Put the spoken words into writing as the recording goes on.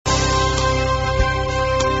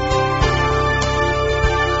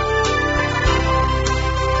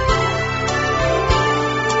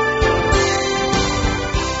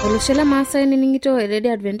Olosho Maasai nining'ito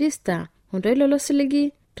Radio Adventista ontoilo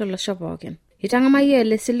siligi tolosho pookin. Itang'amaye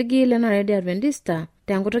ele siligi lena Radio Adventista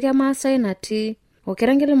tenkutuk e Maasai natii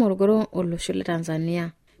okerenket le Morogoro olosho le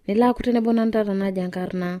Tanzania. Nila kutenebo nantata naji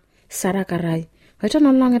enkarna Sara Karai.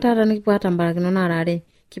 Oitono longe tata nikipuo atambarakino narare.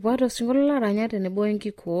 Kipuo atosingolo laranya tenebo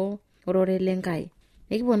enkikuo orore lenkai.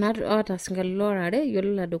 Nikipuo naa atasingolo lorare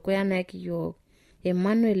yiolo ladukuya nekiyo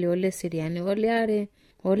Emmanuel Ole Siriani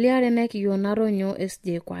oliare nekiyo Naronyo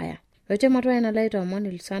SJ Kwaya. Oche matwa ena laito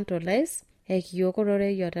Monil Santo Lais ekiyo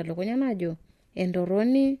korore yota lukunya najo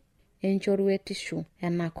endoroni enchorwe tishu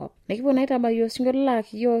enakop. Nikipuo naitabayo singolo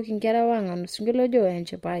lakiyo kinkera wang'anu singolo jo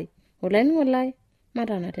enchipai. Olaini ngolai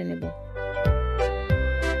matana tenebo.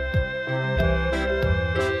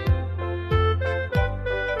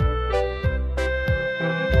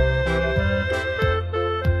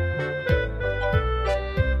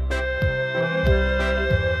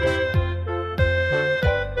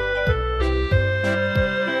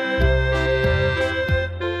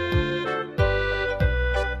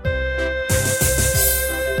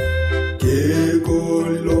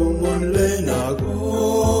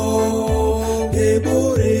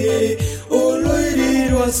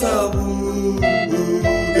 Sabu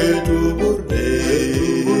getu burde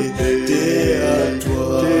teatwa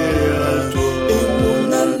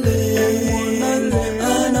emunale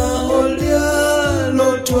ana olia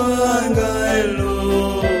lotwanga elo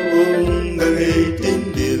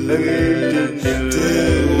ngaitindil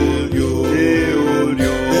teolio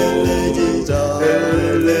elejiza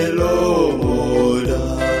lelo moda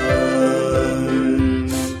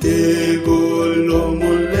tegolo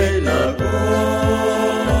mulena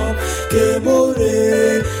Kebore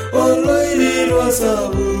oloiriro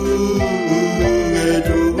sabu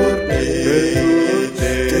getu borde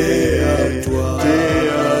teatwa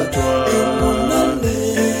emunale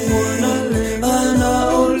ana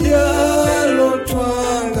olia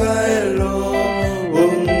lotwanga elo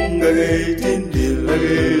ongaitindil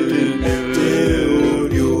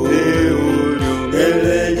teorio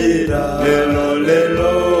elejira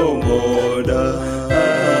lelo moda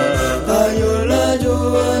ayola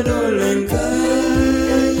joado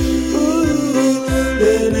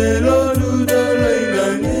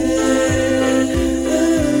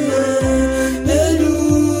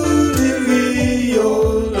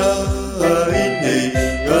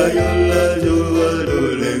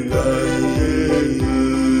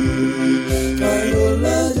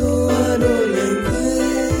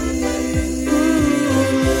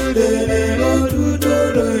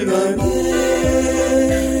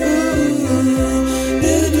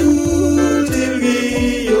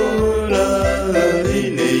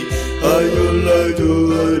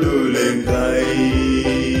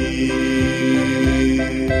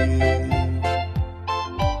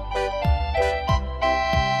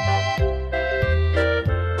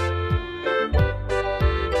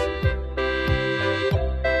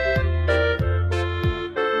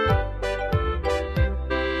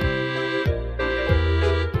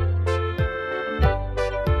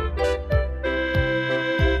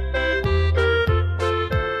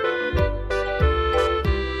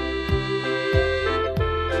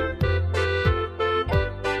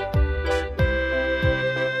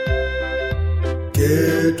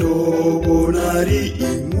Keto bonari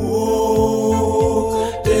imo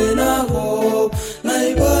tenago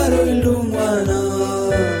naibaro ilumana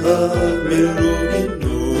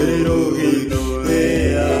merogino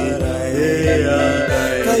eara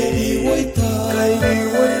kairi waita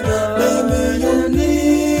lemeyoni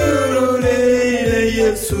orore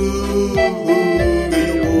Yesu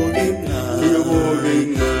geyobogenga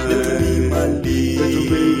letumi mandi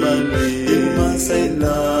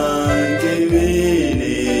imasaila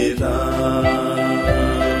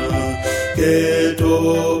Keto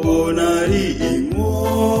bonari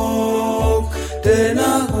imok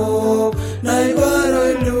tenaho naibaro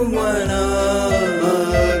ilumana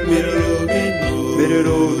merogino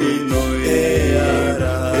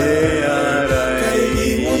eara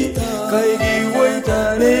kaigi waita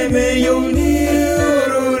nemeyoni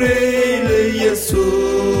orore Yesu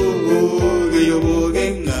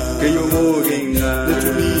geyobogenga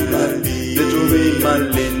letumi mandi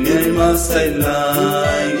masaila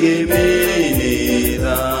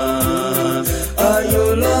ngemenida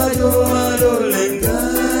ayola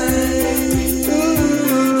adolengai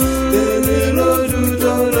tenelo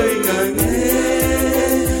dudolengai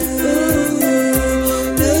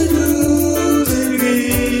nedu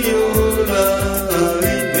zingiyola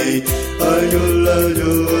ayola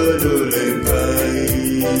adolengai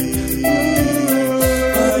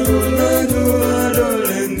ayola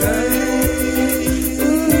adolengai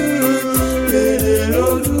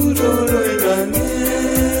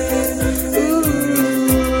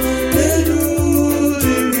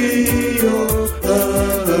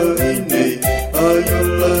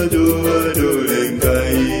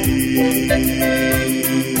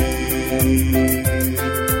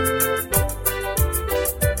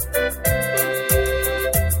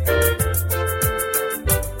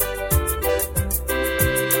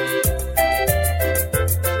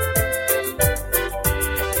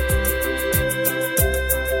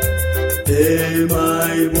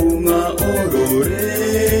bunga orore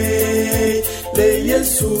le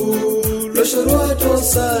Yesu lo shorwato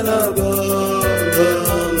salaba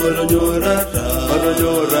maronyorata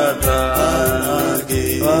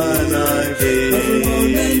anage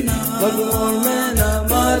Madumena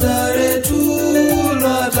madare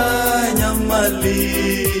tulwata nyamali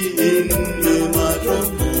inne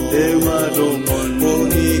madomo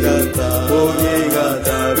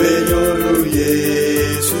Pogigata benyoru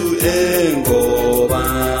Yesu engoba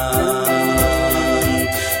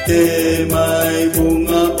Emai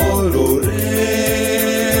bunga orore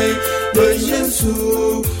Lo Yesu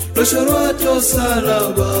lo shorwato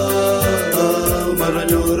salaba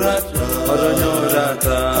Maranyorata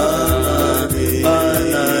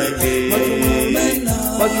Anage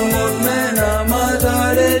Madumena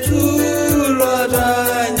madare tulwata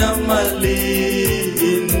nyamali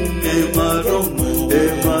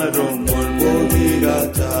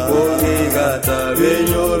Pogigata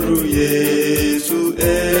benyoru Yesu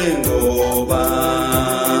engoba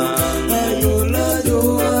Ayolajo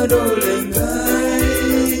adolengai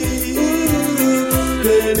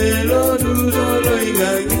Tenelo dudolo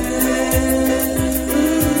ingage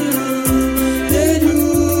Yeju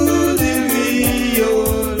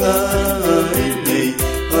diviola inei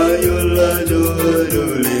Ayolajo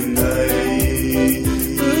adolengai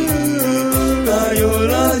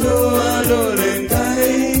Ayolajo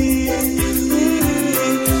adolengai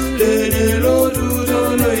Tenelo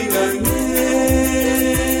dudolo ingage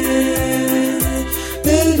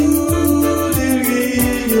Yeju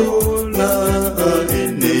diviola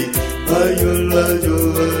inei Ayolajo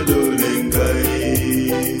adolengai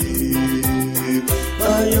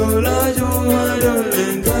Ayolajo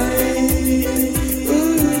adolengai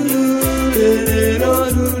Tenelo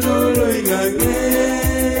dudolo ingage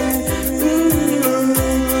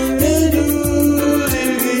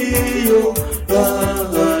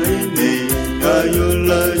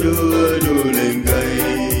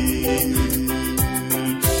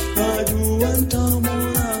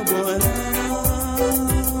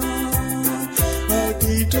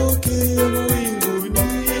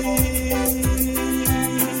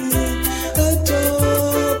Ato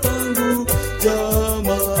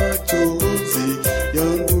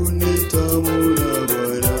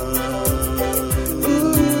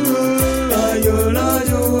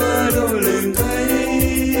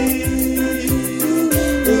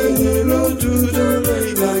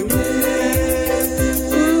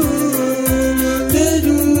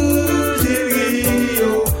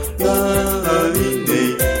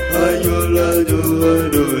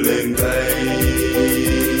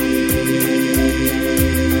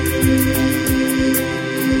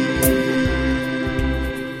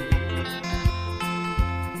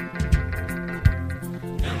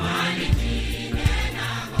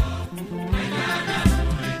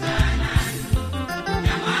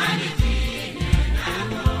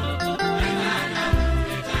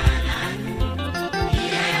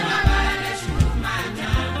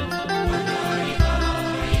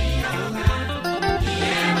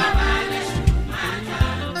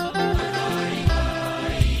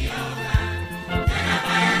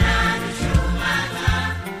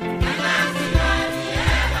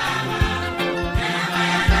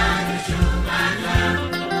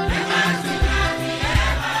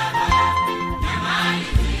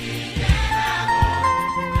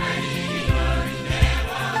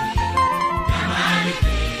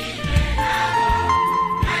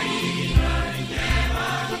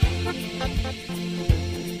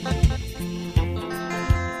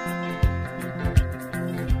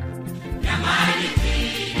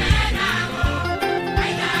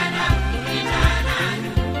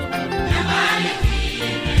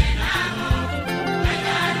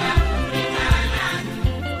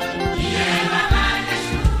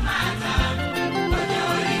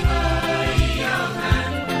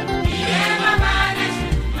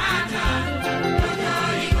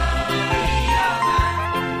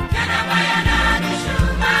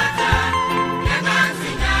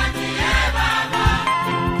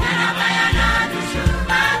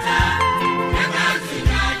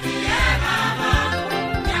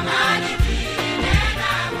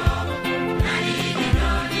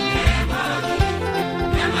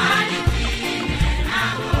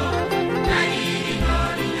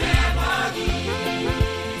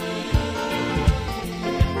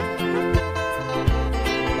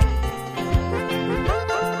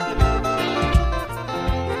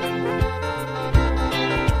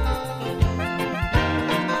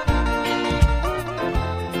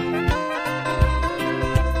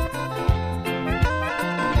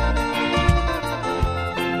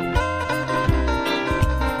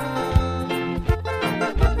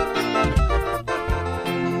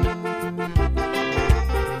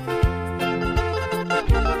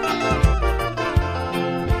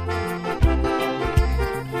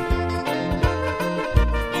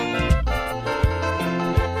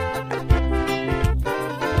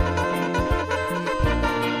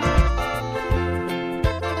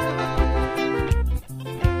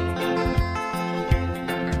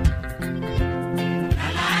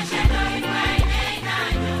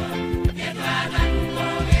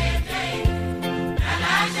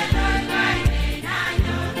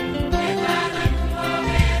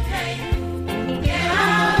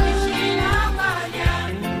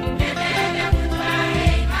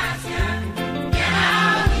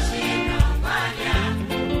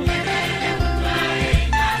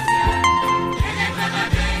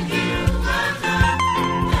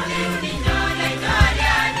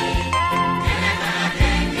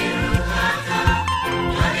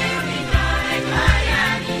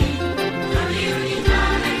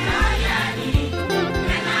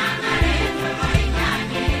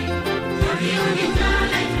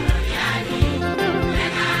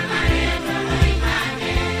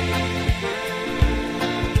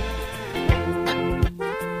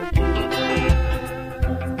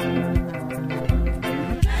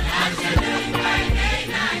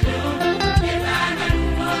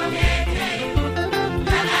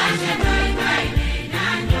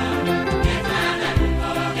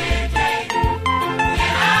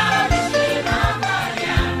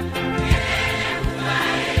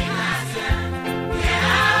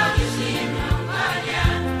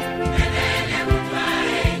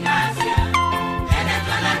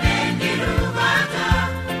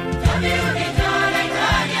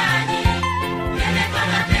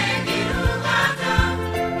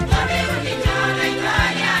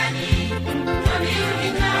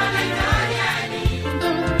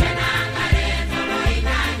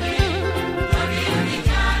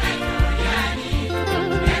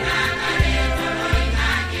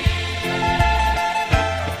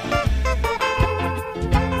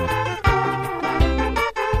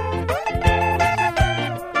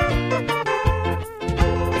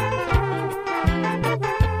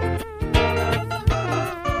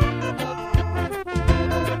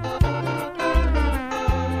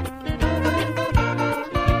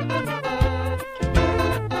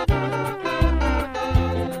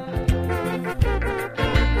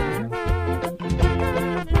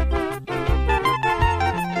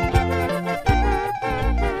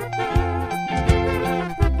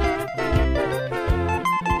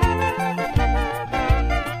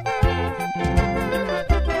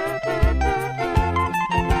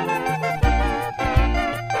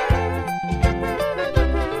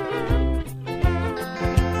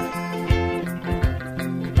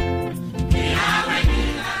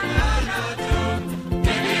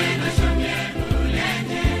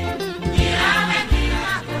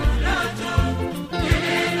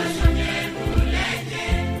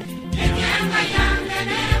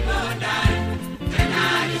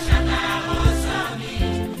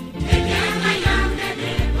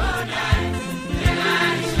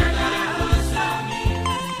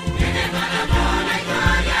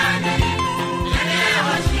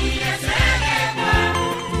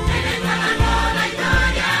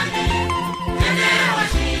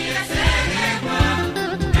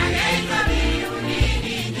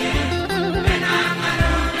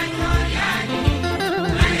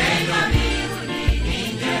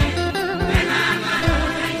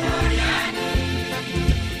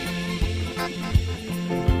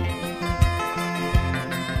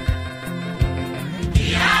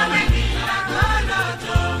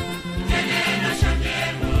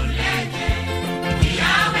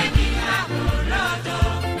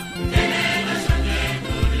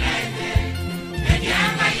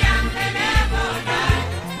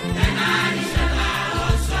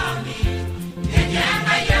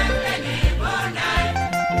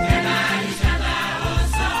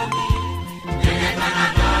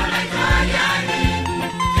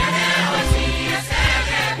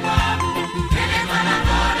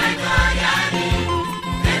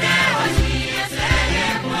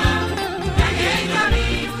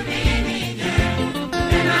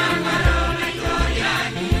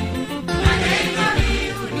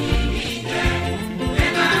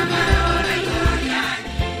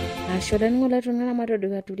asholen ngole tungana mato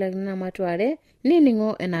duka tulakina mato are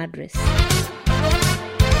niningo en address.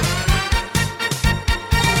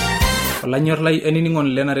 Olanyor lai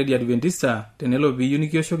eniningon lena Radio Adventista tenelo biyu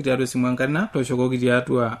nikioshoki tiatua simu enkarina toshokoki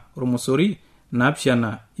tiatua ormosori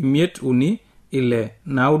napshana imiet uni ile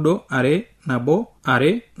naudo are nabo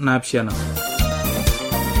are napshana.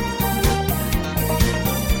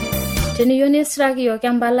 Teniyo nisiraki yo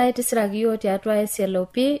kembala itisiraki yo tiatua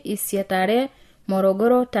SLOP Isietare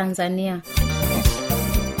Morogoro Tanzania.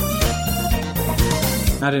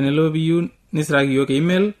 Na tenelo biyu nisiraki yo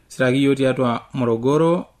email siraki yo tiatua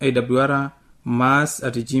Morogoro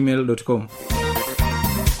awr@gmail.com.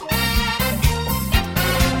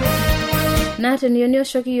 Na teniyo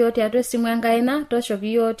nioshoki yo tiatua simu enkaina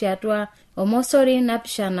toshoki yo tiatua omosori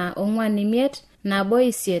napishana ongwan imiet nabo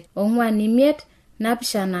isiet ongwan imiet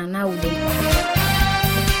napishana naudo.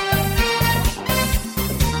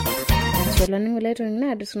 Asholani ngole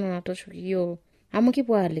tungana adusuna natoshoki yo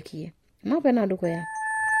amukipo alikie mapena dukoya.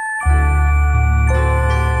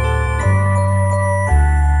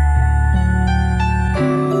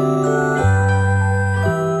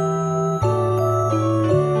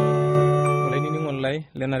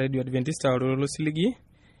 Lena Radio Adventista ololo siligi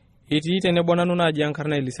iti tenebo nanu naji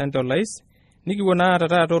enkarna Elisante Olais nikiwona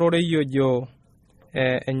tata torore yojo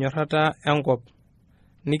enyorrata enkop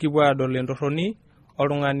nikipuo adol entorroni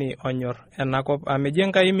oltung'ani onyor enakop ameje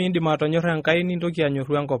Enkai miindim atonyorra Enkai nintoki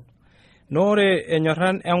anyorru enkop. Nore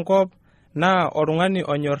enyorran enkop naa oltung'ani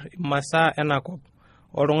onyor imasaa enakop,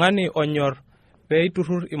 oltung'ani onyor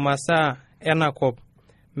peiturrur imasaa enakop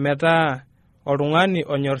metaa oltung'ani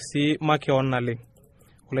onyor sii makeon naleng.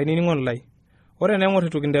 Olainining'oni lai ore neeng'or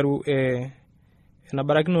itu kinteru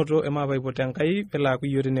enabarakinoto emapaipote Enkai pelaaku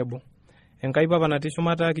iyiok tenebo. Enkai papa natii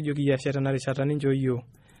shumata kijoki yashe tena rishata nincho iyiok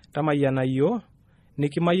tamayiana iyiok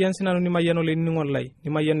nikimayian sinanu nimayian olainining'oni lai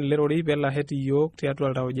nimayian ilerorei pelahet iyiok tiatua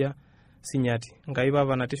iltauja sinyati. Enkai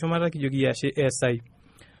papa natii shumata kijoki yashe esai.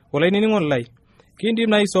 Olainining'oni lai kiindim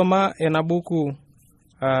naa isoma ena buku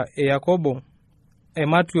e Yakobo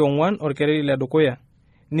Matthew 4 orkereri le dukuya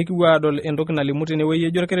nikipuo adol entoki nalimu tenewueji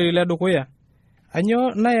ejo orkereri le dukuya.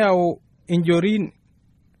 Anyoo nayau injorin,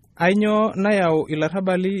 anyoo nayau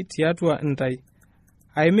ilarrabali tiatua intai,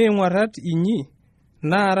 aime ng'uarrat inyi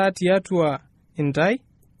naara tiatua intai,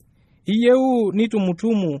 iyieu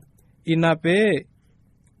nitumutumu ina pee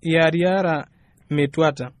iariara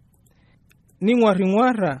metuata,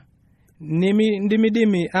 ning'uarring'uarra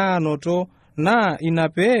nimidimi aanoto naa ina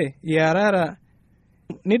pee iarara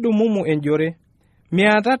nidumumu enjore.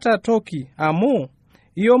 Miatata toki amu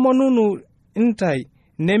iomonunu intai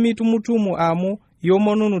nemitumutumu amu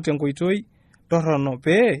iomonunu tenkoitoi torrono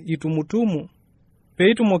pee itumutumu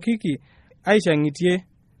peitumokiki aishang'itie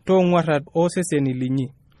toong'uarrat oseseni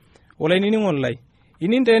linyi. Olainining'oni lai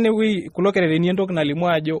ininte enewui kulo kerereni entoki nalimu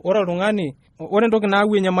ajo ore oltung'ani ore entoki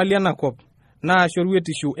naau enyamali enakop naa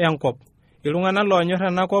shoruetishu enkop. Iltung'anak loonyor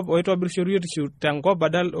enakop oitobirr shoruetishu tenkop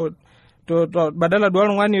badala duo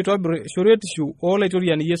oltung'ani oitobirr shoruetishu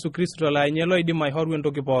olaitoriani Yesu Kristo laa ninye loidim aihoru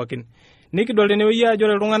entoki pookin. Nikidol tenewueji ajo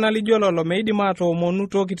ore iltung'anak lijo lolo meidim atoomonu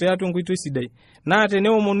toki tiatua enkoitoi sidai. Naa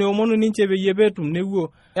teneomonu ninche peyie peetum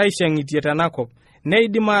newuo aishang'itie tenakop.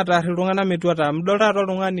 Neidim ataarr iltung'anak metuata. Midol taata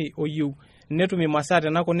oltung'ani oyieu netum imasaa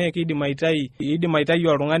tenakop nee kiidim aitayu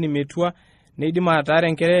oltung'ani metua, neidim ataara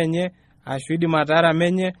enkerai enye ashu idim ataara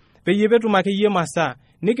menye peyie petum akeyie masaa.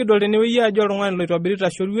 Nikidol tenewueji ajo oltung'ani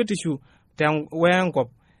loitobirita shoruetishu wenkop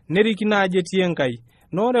nerikino ajo etii Enkai.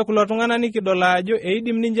 Nore kulo tung'anak nikidol ajo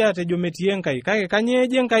eidim ninche atejo metii Enkai, kake kanyoo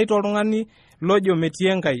ejo Enkai toltung'ani lojo metii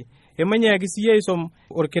Enkai. Emanyaaki siyie aisom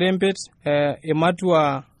orkerempet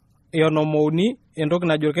ematua 13 entoki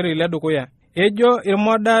najo orkereri le dukuya. Ejo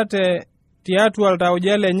irmoda tiatua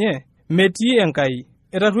iltauja lenye metii Enkai.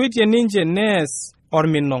 Etarruetie ninche nees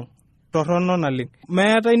orminong torrono naleng.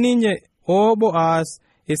 Meetai ninye obo aas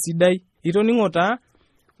esidai. Itoning'o taa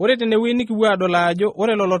ore tenewueji nikipuo adol ajo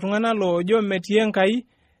ore lelo tung'anak loojo metii Enkai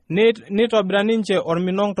nitobira ninche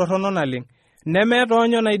orminong torrono naleng. Nemeeta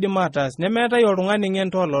onyo naidim ataas, nemeetai oltung'ani ng'en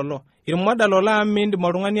tololo. Irmoda lolo amu miindim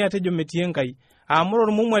oltung'ani atejo metii Enkai. Amu ore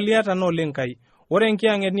ormumwa liata naa ole Enkai. Ore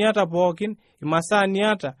enkiyang'et niata pookin, imasaa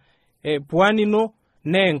niata, puan ino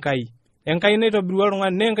nee Enkai. Enkai naitobirua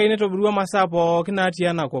oltung'ani, nee Enkai naitobirua masaa pookin natii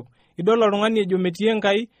enakop. Idol oltung'ani ejo metii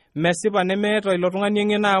Enkai, mesipa nemeeta ilo tung'ani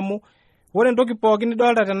eng'eno amu ore entoki pookin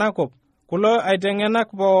nidolta tenakop, kulo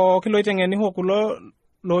aiteng'enak pookin loiteng'eni kulo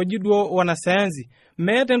looji duo wanasayansi,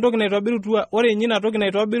 meeta entoki naitobirutua. Ore inyi ina toki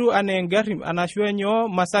naitobiru anaa engarri anashu enyoo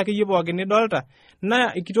masaa akeyie pookin nidolta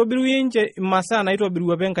naa kitobiru ninche masaa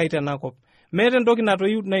naitobiru apa Enkai tenakop. Meeta entoki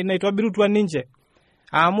naitobirutua ninche.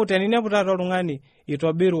 Amu teninepu taata oltung'ani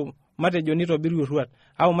itobiru matejo nitobiru erruat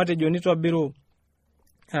au matejo nitobiru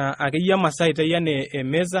akeyie masaa aitai enaa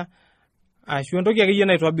emeza ashu entoki akeyie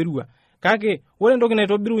naitobirua. Kake ore entoki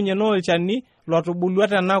naitobirunye naa olchani lotubulua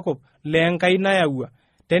tenakop le Enkai nayaua.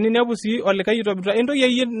 Teninepu sii olikai itobirua entoki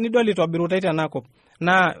akeyie nidol itobirutai tenakop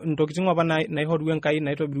naa ntokitin apa naihoru Enkai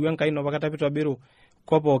naitobiru Enkai napa kata pitobiru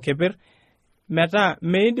kopo keper, metaa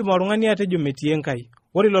meidim oltung'ani atejo metii Enkai.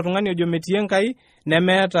 Ore ilo tung'ani ojo metii Enkai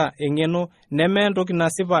nemeeta eng'eno, nemeeta entoki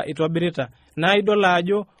nasipa itobirita. Naa idol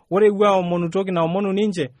ajo ore epuo aomonu toki naomonu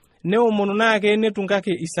ninche, neomonu naa ake netum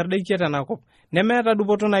kake isardaikia tenakop. Nemeeta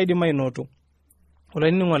dupoto naidim ainoto.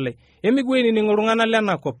 Olainining'o lai, emikipuo ainining iltung'anak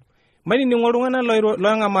lenakop. Mainining'o iltung'anak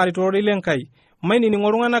loeng'amari tororei lenkai. Mainining'o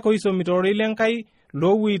iltung'anak oisomi tororei lenkai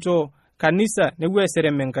loopuito kanisa nepuo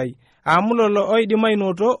aiserem Enkai. Amu lolo oidim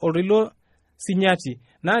ainoto oltoilo sinyati.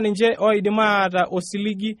 Naa ninche oidim aata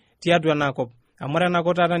osiligi tiatua enakop. Amu ore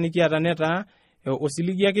enakop taata nikiata netaa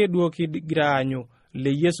osiligi ake duo kigira aanyu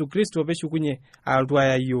le Yesu Kristo peshukunye aaltu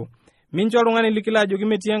aya yiok. Mincho oltung'ani likilo ajoki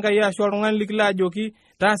metii Enkai ashu oltung'ani likilo ajoki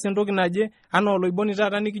taasa entoki naje anaa oloiboni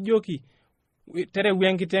taata nikijoki tereu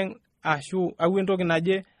enkiteng' ashu au entoki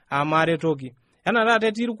naje amaretoki. Enaa taata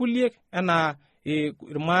etii irkuliek enaa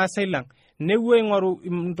irmaasai lang nepuo aing'oru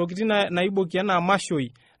ntokitin naiboki enaa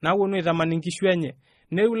mashoi naaponu aitaman inkishu enye.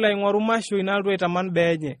 Nepuo aing'oru mashoi naaltu aitaman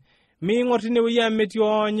bee enye. Miing'or tinewueji amu metii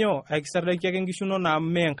oonyo akisardaki ake nkishu inonok amu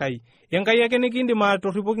mee Enkai. Enkai ake nikiindim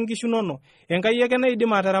atorripoki nkishu inonok. Enkai ake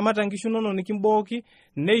naidim ataramata nkishu inonok nikimbooki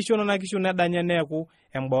neisho nena kishu nedanya neeku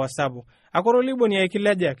emboo sapuk. Akoro oloiboni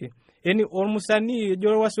aikileja ake. Eni ormusanii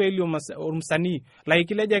ejo Waswahili ormusanii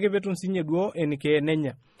laikileja ake petum sinye duo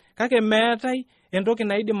enikeenenya. Kake meetai entoki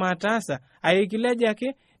naidim ataasa aikileja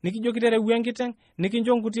ake nikijoki tereu enkiteng'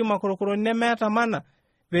 nikincho nkuti makorokoroni nemeeta maana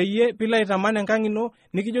peyie pilo aitaman enkang' ino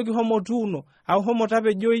nikijoki homo tuuno au homo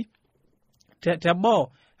tapejoi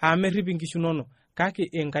teboo amerrip inkishu inonok. Kake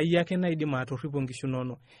Enkai ake naidim atorripo nkishu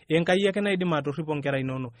inonok. Enkai ake naidim atorripo nkera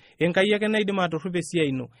inonok. Enkai ake naidim atorripo esiai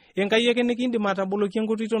ino. Enkai ake nikiindim ataboloki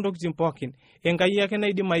enkoitoi ntokitin pookin. Enkai ake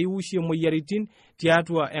naidim aiushie moyiaritin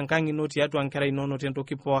tiatua enkang' ino tiatua nkera inonok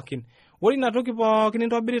tentoki pookin. Ore ina toki pookin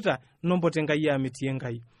intobirita nompote Enkai ametii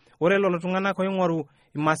Enkai. Ore lelo tung'anak oing'oru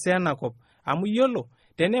imasaa enakop amu iyiolo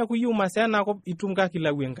teneeku iyieu masaa enakop itum kake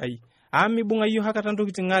ilau Enkai. Amu mibung'a yiok akata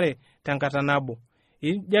ntokitin are tenkata nabo.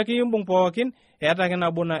 Ijo ake imbung pookin eeta ake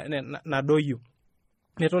nabo nadoyio.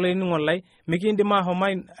 Neto olainining'o lai mikiindim ahom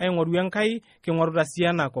aing'oru Enkai king'oruta sii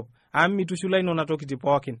enakop amu mitushulai nena tokitin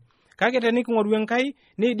pookin. Kake teniking'oru Enkai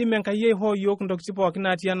niidim Enkai aihoo yiok ntokitin pookin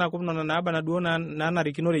natii enakop nena naaba naduo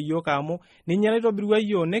nanarikinore yiok amu ninye naitobirua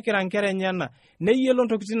yiok nekira nkera enyenak neyiolo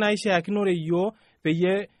ntokitin naishiakinore yiok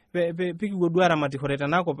peyie pikipuo duo aramatishore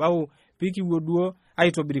tenakop au pikipuo duo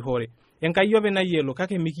aitobirishore. Enkai openy nayiolo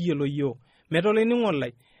kake mikiyiolo yiok. Meto olainining'o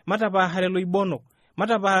lai matapaahare loibonok,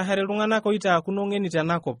 matapaahare iltung'anak oitaakuno ng'eni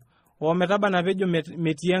tenakop ometaba napejo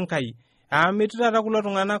metii Enkai. Metii taata kulo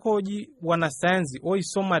tung'anak ooji wanasayansi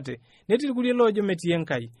oisomate netii irkulie loojo metii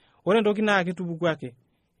Enkai. Ore entoki naa kitupuku ake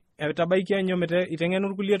etabaiki enyo iteng'enu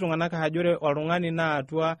irkulie tung'anak ajo ore oltung'ani naa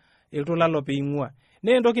atua iltulalo peing'ua.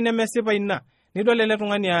 Nee entoki nemesipa ina. Nidol ele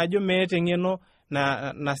tung'ani ajo meeta eng'eno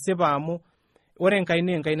nasipa amu ore Enkai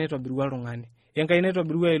naa Enkai naitobirua oltung'ani. Enkai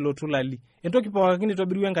naitobirua ilo tulali. Entoki pookin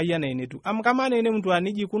itobirua Enkai enaa enetu. Amu kamaa naa ene mtu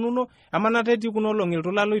aniji kununo ama natetii kuno olong'i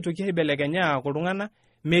iltulalo itoki aibelekenya aaku iltung'anak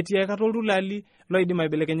metii aikata oltulali loidim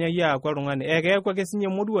aibelekenyai aaku oltung'ani. Keeku ake sinye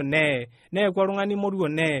moruo neeku oltung'ani moruo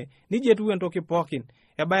nijia etiu entoki pookin.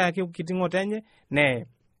 Ebaya ake kiting'oto enye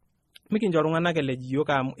mikincho iltung'anak elej yiok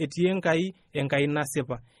amu etii Enkai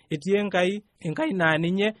nasipa. Etii Enkai naa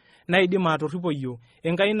ninye naidim atorripo yiok.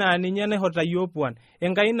 Enkai naa ninye naihorita yiok puan.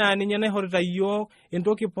 Enkai naa ninye naihorita yiok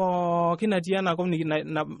entoki pookin natii enakop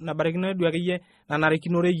nabarikino duo akeyie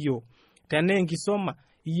nanarikinore yiok. Tenaa enkisoma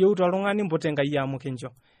iyieu oltung'ani mpote Enkai amu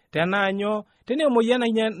kincho. Tenaa nyoo tenaa emoyian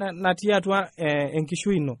natii atua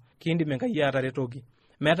enkishui ino kiindim Enkai ataretoki.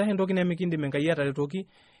 Meetai entoki nemikiindim Enkai ataretoki.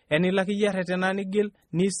 Enilak iyie arretena nigil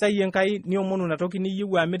nisai Enkai niomonu ina toki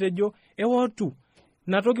niyieu amitejo ewotu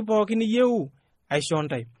ina toki pookin niyieu aisho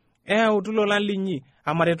ntai. Eutu lolan linyi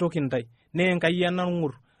amaretoki ntai. Nee Enkai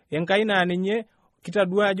enang'ur. Enkai naa ninye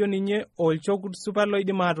kitadua ajo ninye olchokut supat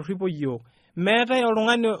loidim atorripo yiok. Meetai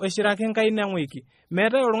oltung'ani oishiraki Enkai neng'oiki.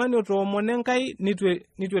 Meetai oltung'ani otoomone Enkai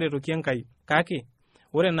nitu eretoki Enkai. Kake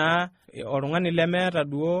ore naa oltung'ani lemeeta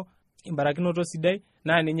duo imbarakinoto sidai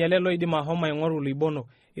naa ninye lelo oidim ahomo aing'oru loibonok.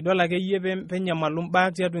 Idol ake yie penyamalu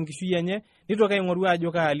mbaa tiatua enkishui enye nitoki aing'oru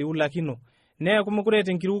ajo kaaliulakino. Neeku mekure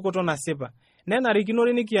eeta enkirukoto nasipa.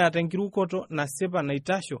 Nenarikinore nikiata enkirukoto nasipa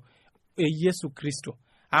naitasho Yesu Kristo.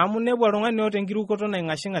 amu nebu oltung'ani oota enkirukoto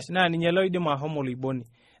naing'ashing'ash naa ninye loidim ahomo loiboni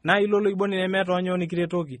naa ilo loiboni nemeeta onyo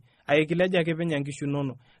nikiretoki aikileja ake penye nkishu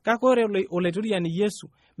inonok kake ore olaituriani Yesu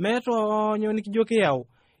meeta onyo nikijo kiyau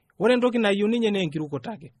ore entoki nayieu ninye naa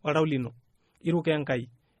enkirukoto ake oltau lino iruke Enkai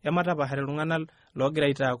ematapahare iltung'anak loogira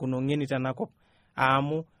aitaakuno ng'eni tenakop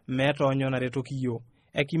amu meeta onyo naretoki yiok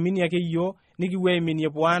ekimini ake yiok nikipuo aiminie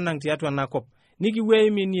puanang tiatua enakop nikipuo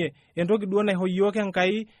aiminie entoki duo naiho yiok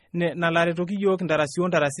Enkai nalaretoki yiok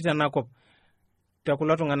ntarasi tenakop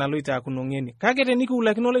tekulo tung'anak loitaakuno ng'eni kake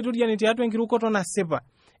tenikiulakino olaituriani tiatua enkirukoto nasipa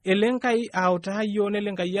ele Enkai autaa yiok nelo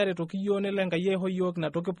Enkai aretoki yiok nelo Enkai aiho yiok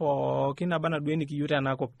inatoki pookin naba naduo nikiyieu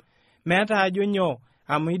tenakop meeta ajo nyoo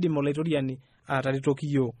amu idim olaituriani ataretoki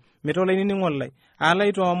yiok meeta olainining'o lai ala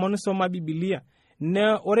itoomon soma Biblia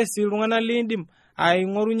ore sii iltung'anak liindim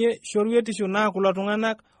aing'orunye shoruetisho naa kulo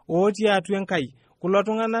tung'anak otii atua Enkai kulo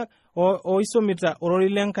tung'anak oisomita orori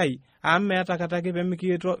leNkai amu meeta kata ake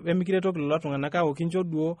pemikiretoki lelo tung'anak aaku kincho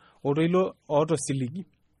duo otoilo ootosiligi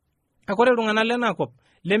akore iltung'anak lenakop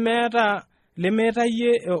lemeeta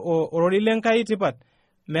yie orori leNkai tipat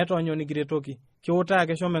meeta onyo nikiretoki kiutaa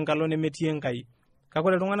ake shomo enkalo nemetii Enkai kake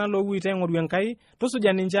ore iltung'anak loopuita aing'oru Enkai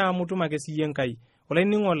tusuja ninche amu itum ake siyie Enkai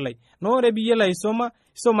olainining'o lai naa ore piyiolo aisoma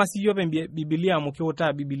soma siyie Biblia amu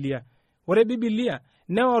kiutaa Biblia ore Biblia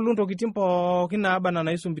neolu ntokitin pookin naabana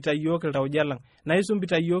naisumbita yiok iltauja lang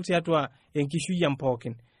naisumbita yiok tiatua enkishui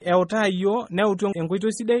pookin eutaa yiok neutu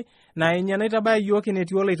enkoitoi sidai naa enya naitabaya yiok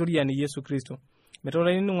enetii olaituriani Yesu Kristo meeta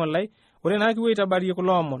olainining'o lai ore naa kipuo aitabarie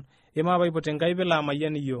kulo omon emaapa ipote Enkai pelo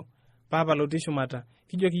amayian yiok Papa lotii shumata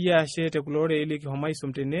kijoki yie ashe tekulo orei likihomo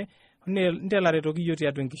aisum tene ntelaretoki yiok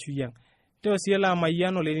tiatua enkishui ang teo sii elo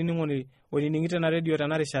amayian olainining'oni onining'ito ena redio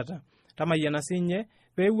tena rishata tamayiana siinye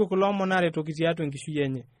peewuo kulo omon aretoki tiatua enkishui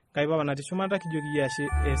enye Enkai Papa natii shumata kijoki yie ashe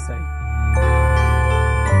esai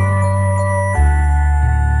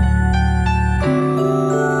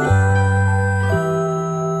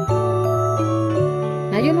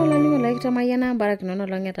najono olainining'o lai kitamayiana mbarakinono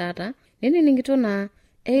lang taata ninining'ito naa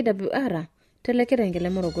AWR telekerenke le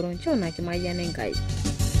Morogoro nchoo na kimayiana Enkai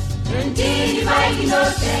Ndini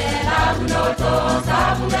maikinote labunoto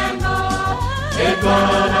sabulengo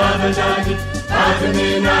Ekwana najani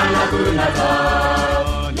Atumina labunato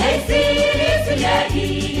Nesiri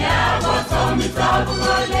siyegi ya wasomi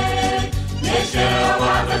sabugole Neshe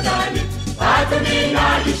wakatani Atumina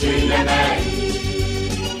lishile mei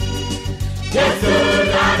Yesu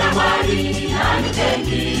nana mwari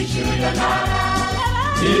Nanutengi shuya nara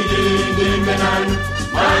Nigi menanu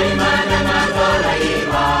Maimana mazola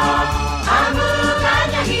iwa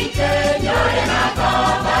Amukanya hite Nyore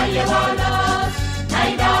nakaba yewolos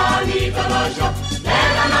Naidami kolosho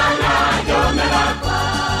Nega nana jomelakwa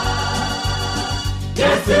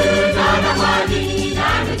Yesu nana mwadi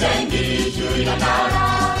Nanu tengi shuya nara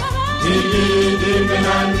Nigi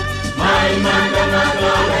menanu Maimana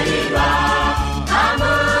mazola iwa